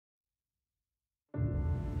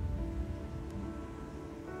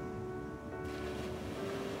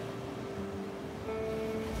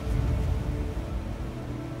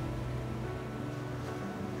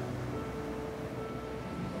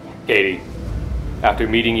Katy, after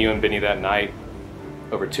meeting you and Benny that night,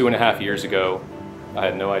 over 2.5 years ago, I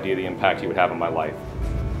had no idea the impact you would have on my life.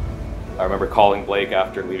 I remember calling Blake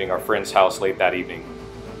after leaving our friend's house late that evening.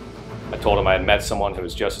 I told him I had met someone who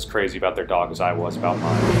was just as crazy about their dog as I was about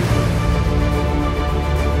mine.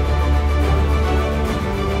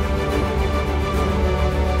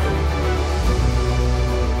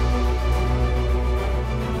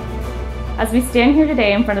 As we stand here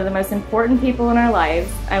today in front of the most important people in our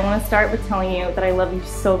lives, I want to start with telling you that I love you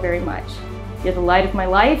so very much. You're the light of my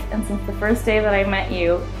life, and since the first day that I met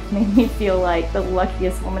you, it made me feel like the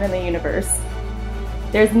luckiest woman in the universe.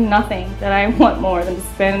 There's nothing that I want more than to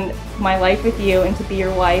spend my life with you and to be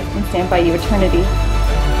your wife and stand by you eternity.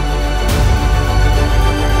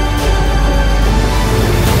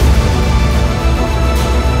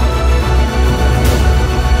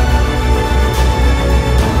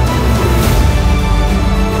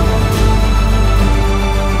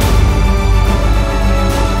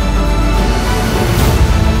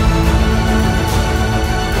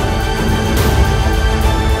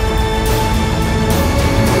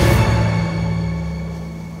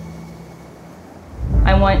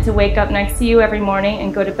 I want to wake up next to you every morning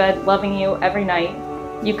and go to bed loving you every night.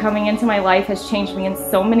 You coming into my life has changed me in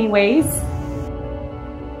so many ways.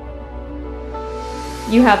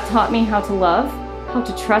 You have taught me how to love, how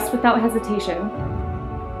to trust without hesitation.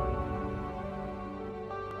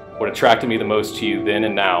 What attracted me the most to you then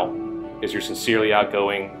and now is your sincerely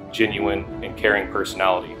outgoing, genuine, and caring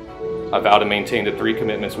personality. I vow to maintain the 3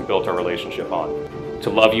 commitments we built our relationship on.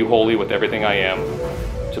 To love you wholly with everything I am,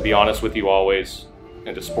 to be honest with you always,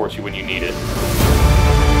 and to support you when you need it.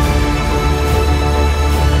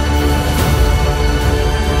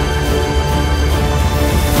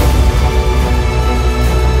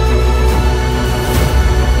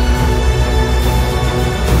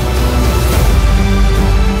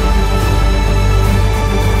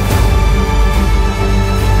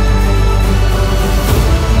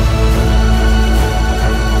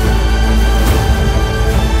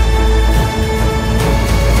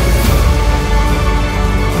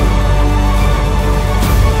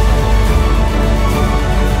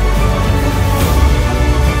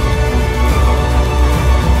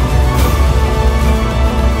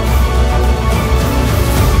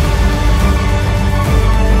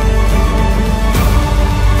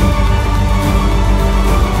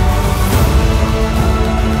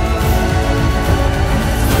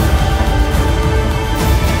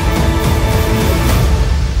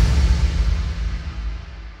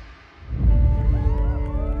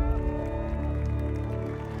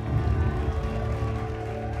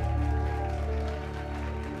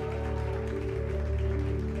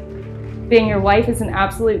 Being your wife is an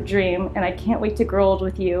absolute dream, and I can't wait to grow old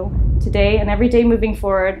with you. Today and every day moving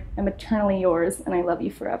forward, I'm eternally yours, and I love you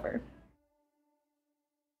forever.